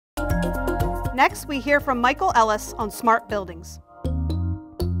Next, we hear from Michael Ellis on smart buildings.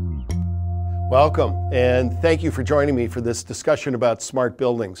 Welcome, and thank you for joining me for this discussion about smart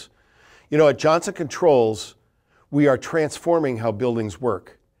buildings. You know, at Johnson Controls, we are transforming how buildings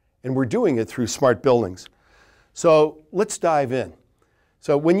work, and we're doing it through smart buildings. So let's dive in.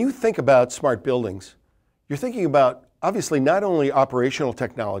 So when you think about smart buildings, you're thinking about obviously not only operational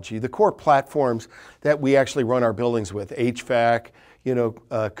technology, the core platforms that we actually run our buildings with, HVAC,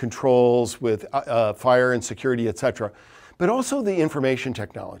 controls with fire and security, etc., but also the information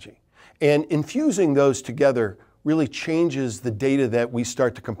technology. And infusing those together really changes the data that we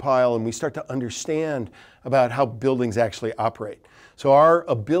start to compile and we start to understand about how buildings actually operate. So our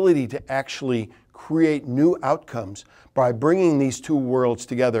ability to actually create new outcomes by bringing these two worlds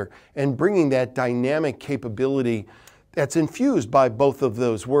together and bringing that dynamic capability that's infused by both of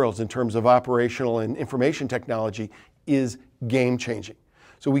those worlds in terms of operational and information technology is game-changing.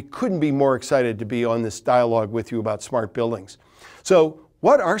 So we couldn't be more excited to be on this dialogue with you about smart buildings. So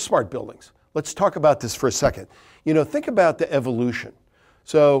what are smart buildings? Let's talk about this for a second. You know, think about the evolution.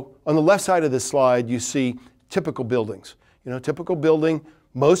 So on the left side of this slide, you see typical buildings. You know, typical building,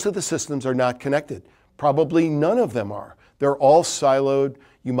 most of the systems are not connected. Probably none of them are. They're all siloed.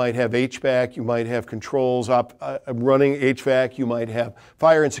 You might have HVAC, you might have controls running HVAC, you might have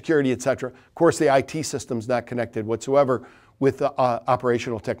fire and security, etc. Of course, the IT system's not connected whatsoever with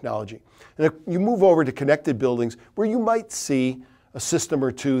operational technology. And if you move over to connected buildings, where you might see a system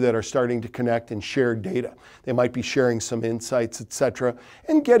or two that are starting to connect and share data. They might be sharing some insights, etc.,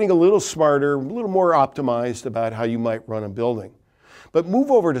 and getting a little smarter, a little more optimized about how you might run a building. But move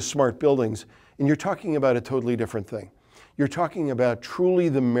over to smart buildings, and you're talking about a totally different thing. You're talking about truly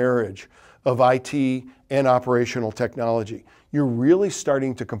the marriage of IT and operational technology. You're really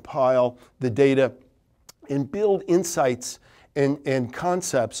starting to compile the data and build insights and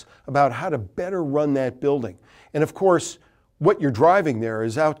concepts about how to better run that building. And of course, what you're driving there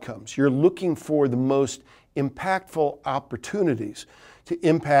is outcomes. You're looking for the most impactful opportunities to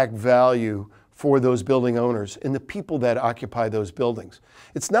impact value for those building owners and the people that occupy those buildings.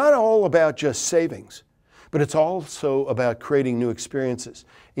 It's not all about just savings, but it's also about creating new experiences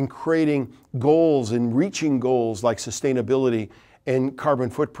and creating goals and reaching goals like sustainability and carbon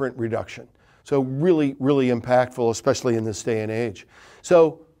footprint reduction. So really, really impactful, especially in this day and age.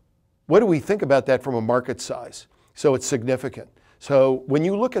 So what do we think about that from a market size? So it's significant. So when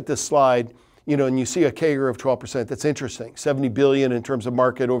you look at this slide, you know, and you see a CAGR of 12%, that's interesting. 70 billion in terms of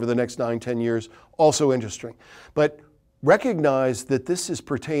market over the next 9-10 years, also interesting. But recognize that this is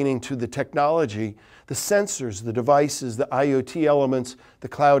pertaining to the technology, the sensors, the devices, the IoT elements, the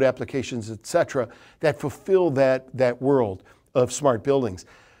cloud applications, etc., that fulfill that world of smart buildings.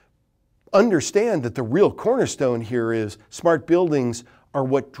 Understand that the real cornerstone here is smart buildings are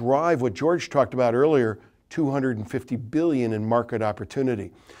what drive what George talked about earlier, 250 billion in market opportunity.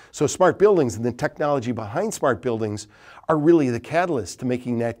 So smart buildings and the technology behind smart buildings are really the catalyst to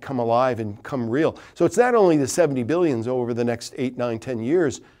making that come alive and come real. So it's not only the 70 billions over the next 8, 9, 10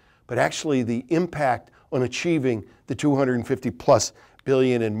 years, but actually the impact on achieving the 250 plus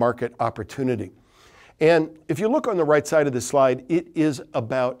billion in market opportunity. And if you look on the right side of the slide, it is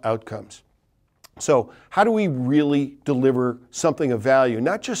about outcomes. So how do we really deliver something of value?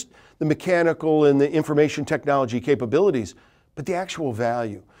 Not just the mechanical and the information technology capabilities, but the actual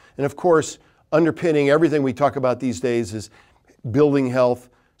value. And of course, underpinning everything we talk about these days is building health,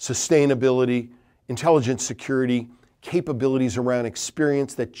 sustainability, intelligent security, capabilities around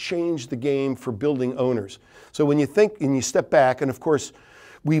experience that change the game for building owners. So when you think and you step back, and of course,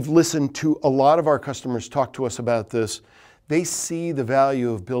 we've listened to a lot of our customers talk to us about this, they see the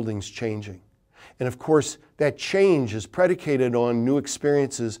value of buildings changing. And of course, that change is predicated on new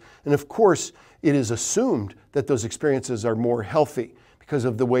experiences. And of course, it is assumed that those experiences are more healthy because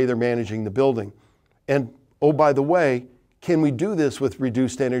of the way they're managing the building. And oh, by the way, can we do this with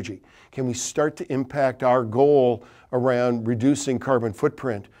reduced energy? Can we start to impact our goal around reducing carbon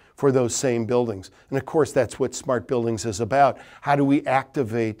footprint for those same buildings? And of course, that's what smart buildings is about. How do we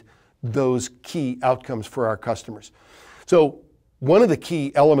activate those key outcomes for our customers? So one of the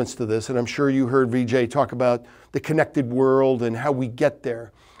key elements to this, and I'm sure you heard Vijay talk about the connected world and how we get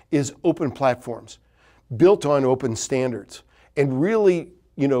there, is open platforms built on open standards and really,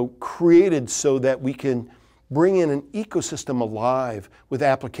 created so that we can bring in an ecosystem alive with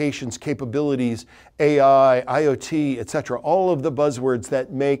applications, capabilities, AI, IoT, etc., all of the buzzwords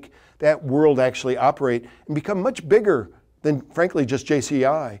that make that world actually operate and become much bigger than, frankly, just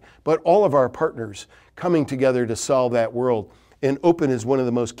JCI, but all of our partners coming together to solve that world. And open is one of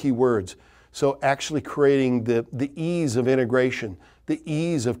the most key words. So actually creating the ease of integration, the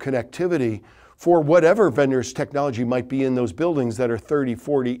ease of connectivity for whatever vendor's technology might be in those buildings that are 30,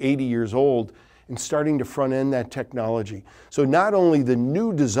 40, 80 years old, and starting to front end that technology. So not only the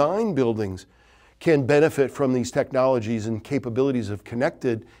new design buildings can benefit from these technologies and capabilities of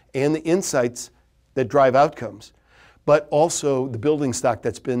connected and the insights that drive outcomes, but also the building stock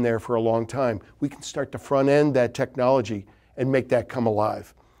that's been there for a long time. We can start to front end that technology and make that come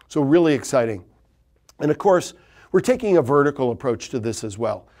alive. So really exciting. And of course, we're taking a vertical approach to this as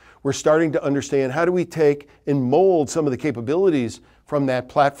well. We're starting to understand how do we take and mold some of the capabilities from that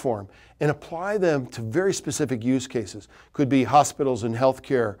platform and apply them to very specific use cases. Could be hospitals and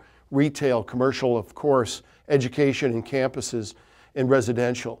healthcare, retail, commercial, of course, education and campuses, and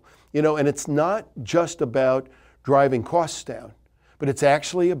residential. And it's not just about driving costs down, but it's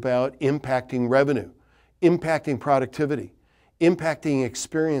actually about impacting revenue, impacting productivity, impacting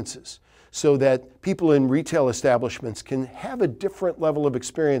experiences, so that people in retail establishments can have a different level of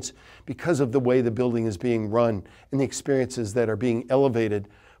experience because of the way the building is being run and the experiences that are being elevated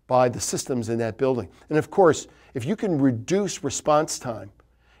by the systems in that building. And of course, if you can reduce response time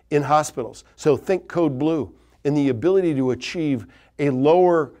in hospitals, so think Code Blue, and the ability to achieve a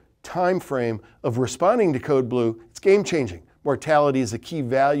lower time frame of responding to Code Blue, it's game changing. Mortality is a key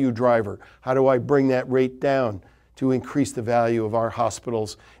value driver. How do I bring that rate down to increase the value of our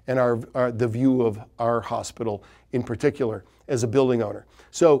hospitals and the view of our hospital in particular as a building owner?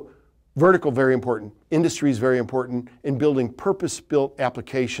 So vertical, very important. Industry is very important in building purpose-built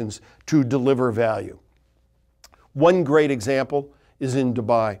applications to deliver value. One great example is in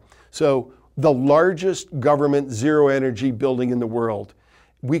Dubai. So the largest government zero energy building in the world.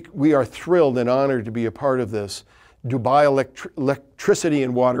 We are thrilled and honored to be a part of this, Dubai Electricity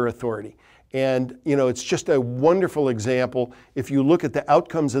and Water Authority. And it's just a wonderful example. If you look at the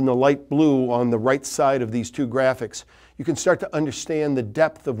outcomes in the light blue on the right side of these two graphics, you can start to understand the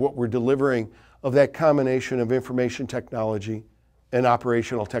depth of what we're delivering of that combination of information technology and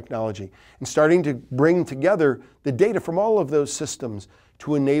operational technology, and starting to bring together the data from all of those systems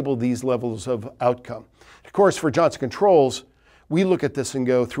to enable these levels of outcome. Of course, for Johnson Controls, we look at this and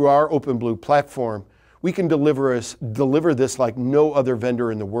go, through our OpenBlue platform, we can deliver this like no other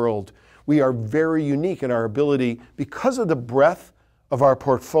vendor in the world. We are very unique in our ability, because of the breadth of our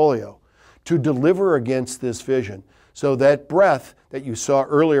portfolio, to deliver against this vision. So that breadth that you saw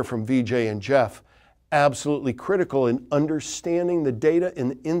earlier from Vijay and Jeff, absolutely critical in understanding the data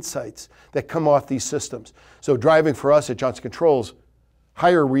and the insights that come off these systems. So driving for us at Johnson Controls,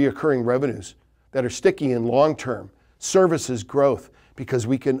 higher reoccurring revenues that are sticky and long-term, services growth, because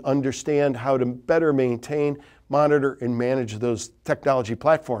we can understand how to better maintain, monitor, and manage those technology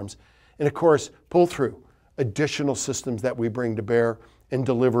platforms. And of course, pull through additional systems that we bring to bear and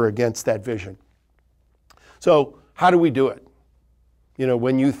deliver against that vision. So how do we do it?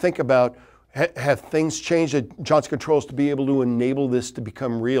 When you think about, have things changed at Johnson Controls to be able to enable this to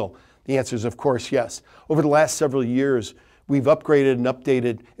become real? The answer is, of course, yes. Over the last several years, we've upgraded and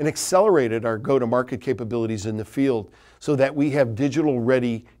updated and accelerated our go-to-market capabilities in the field so that we have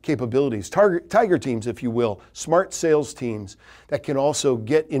digital-ready capabilities, tiger teams, if you will, smart sales teams that can also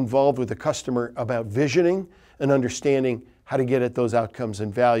get involved with the customer about visioning and understanding how to get at those outcomes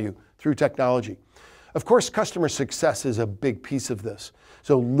and value through technology. Of course, customer success is a big piece of this.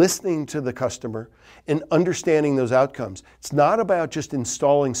 So listening to the customer and understanding those outcomes. It's not about just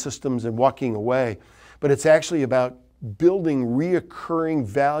installing systems and walking away, but it's actually about building reoccurring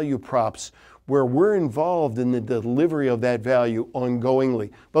value props where we're involved in the delivery of that value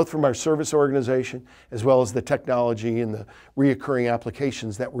ongoingly, both from our service organization as well as the technology and the reoccurring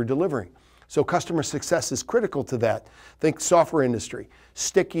applications that we're delivering. So customer success is critical to that. Think software industry,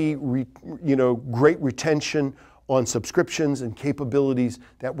 sticky, great retention on subscriptions and capabilities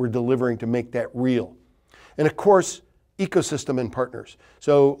that we're delivering to make that real. And of course, ecosystem and partners.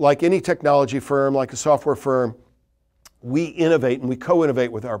 So like any technology firm, like a software firm, we innovate and we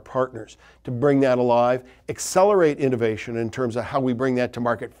co-innovate with our partners to bring that alive, accelerate innovation in terms of how we bring that to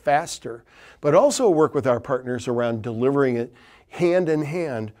market faster, but also work with our partners around delivering it hand in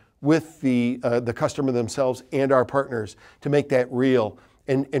hand with the customer themselves and our partners to make that real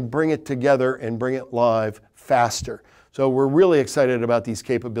and bring it together and bring it live faster. So we're really excited about these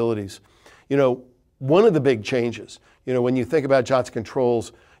capabilities. One of the big changes, when you think about Johnson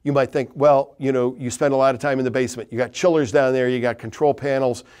Controls, you might think, well, you spend a lot of time in the basement. You got chillers down there, you got control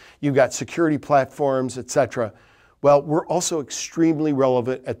panels, you got security platforms, etc. Well, we're also extremely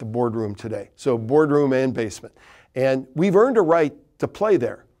relevant at the boardroom today. So boardroom and basement. And we've earned a right to play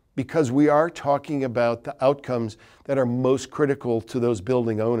there because we are talking about the outcomes that are most critical to those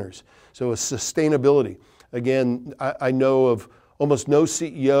building owners. So sustainability. Again, I know of almost no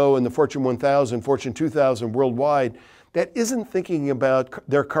CEO in the Fortune 1000, Fortune 2000 worldwide that isn't thinking about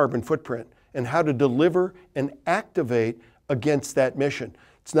their carbon footprint and how to deliver and activate against that mission.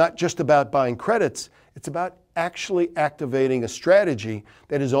 It's not just about buying credits, it's about actually activating a strategy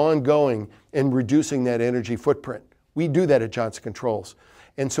that is ongoing and reducing that energy footprint. We do that at Johnson Controls.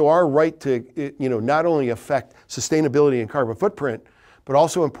 And so our right to not only affect sustainability and carbon footprint, but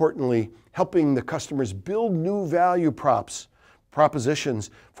also importantly, helping the customers build new value propositions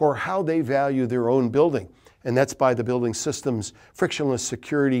for how they value their own building. And that's by the building systems, frictionless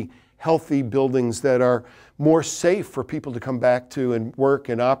security, healthy buildings that are more safe for people to come back to and work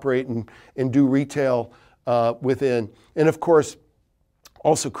and operate and do retail within. And of course,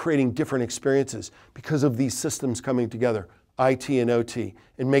 also creating different experiences because of these systems coming together, IT and OT,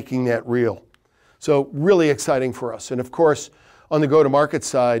 and making that real. So really exciting for us. And of course, on the go-to-market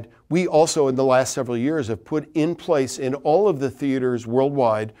side, we also in the last several years have put in place in all of the theaters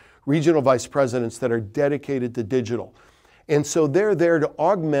worldwide, regional vice presidents that are dedicated to digital. And so they're there to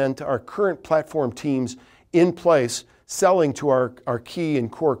augment our current platform teams in place, selling to our key and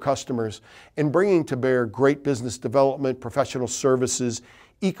core customers and bringing to bear great business development, professional services,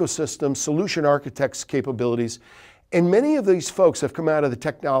 ecosystem, solution architects capabilities. And many of these folks have come out of the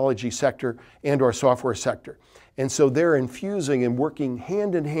technology sector and or software sector. And so they're infusing and working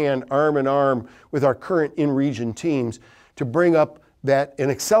hand in hand, arm in arm with our current in-region teams to bring up that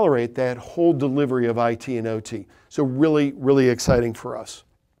and accelerate that whole delivery of IT and OT. So really, really exciting for us.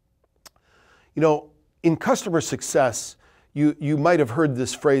 In customer success, you might have heard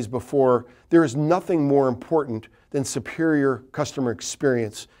this phrase before, there is nothing more important than superior customer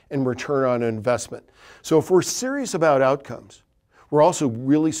experience and return on investment. So if we're serious about outcomes, we're also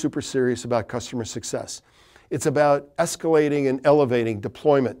really super serious about customer success. It's about escalating and elevating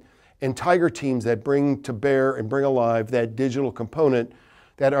deployment and Tiger teams that bring to bear and bring alive that digital component,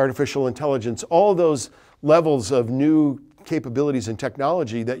 that artificial intelligence, all those levels of new capabilities and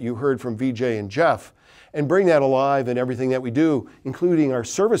technology that you heard from Vijay and Jeff, and bring that alive in everything that we do, including our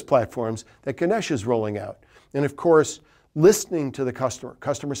service platforms that Ganesh is rolling out. And of course, listening to the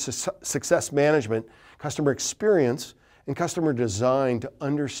customer success management, customer experience, and customer design to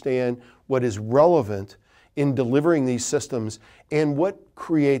understand what is relevant in delivering these systems and what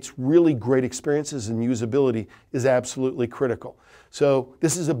creates really great experiences and usability is absolutely critical. So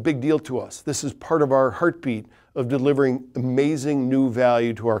this is a big deal to us. This is part of our heartbeat of delivering amazing new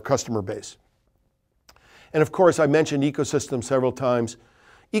value to our customer base. And of course, I mentioned ecosystem several times.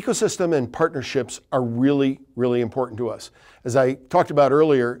 Ecosystem and partnerships are really, really important to us. As I talked about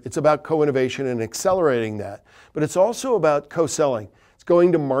earlier, it's about co-innovation and accelerating that, but it's also about co-selling. It's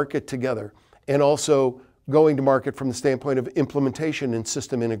going to market together and also going to market from the standpoint of implementation and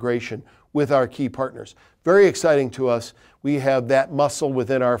system integration with our key partners. Very exciting to us. We have that muscle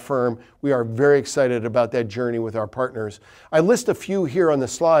within our firm. We are very excited about that journey with our partners. I list a few here on the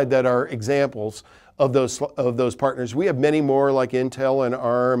slide that are examples of those partners. We have many more like Intel and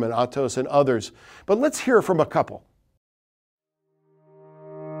ARM and Atos and others, but let's hear from a couple.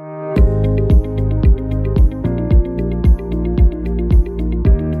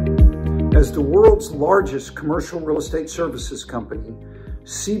 As the world's largest commercial real estate services company,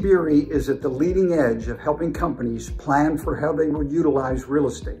 CBRE is at the leading edge of helping companies plan for how they will utilize real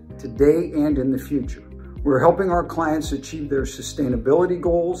estate today and in the future. We're helping our clients achieve their sustainability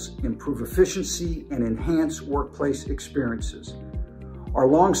goals, improve efficiency, and enhance workplace experiences. Our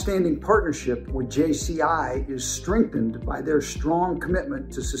long-standing partnership with JCI is strengthened by their strong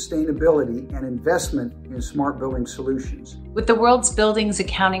commitment to sustainability and investment in smart building solutions. With the world's buildings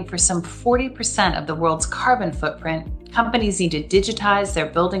accounting for some 40% of the world's carbon footprint, companies need to digitize their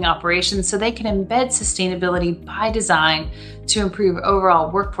building operations so they can embed sustainability by design to improve overall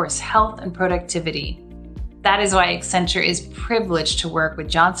workforce health and productivity. That is why Accenture is privileged to work with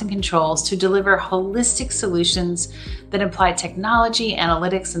Johnson Controls to deliver holistic solutions that apply technology,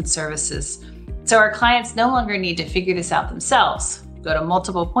 analytics, and services. So our clients no longer need to figure this out themselves, go to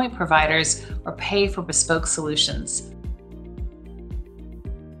multiple point providers, or pay for bespoke solutions.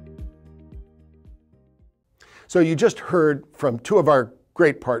 So you just heard from two of our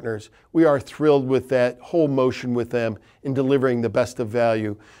great partners. We are thrilled with that whole motion with them in delivering the best of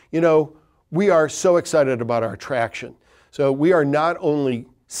value. We are so excited about our traction. So we are not only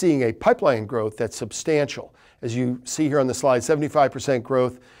seeing a pipeline growth that's substantial, as you see here on the slide, 75%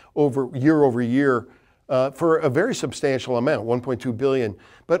 growth over year for a very substantial amount, 1.2 billion,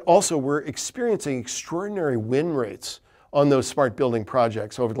 but also we're experiencing extraordinary win rates on those smart building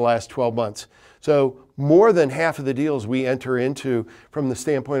projects over the last 12 months. So more than half of the deals we enter into from the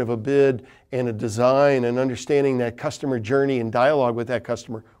standpoint of a bid and a design and understanding that customer journey and dialogue with that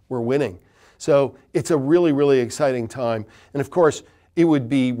customer, we're winning. So it's a really, really exciting time. And of course, it would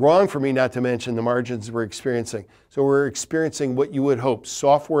be wrong for me not to mention the margins we're experiencing. So we're experiencing what you would hope,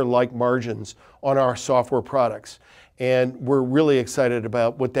 software-like margins on our software products. And we're really excited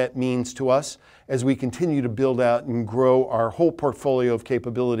about what that means to us as we continue to build out and grow our whole portfolio of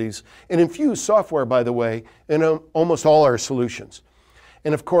capabilities and infuse software, by the way, in almost all our solutions.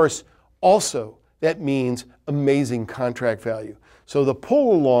 And of course, also, that means amazing contract value. So the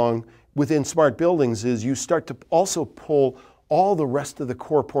pull along within smart buildings is you start to also pull all the rest of the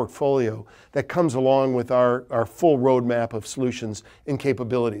core portfolio that comes along with our full roadmap of solutions and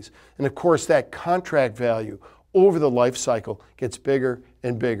capabilities. And of course, that contract value over the life cycle gets bigger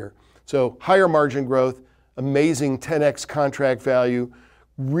and bigger. So higher margin growth, amazing 10x contract value,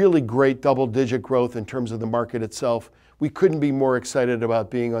 really great double-digit growth in terms of the market itself. We couldn't be more excited about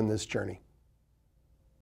being on this journey.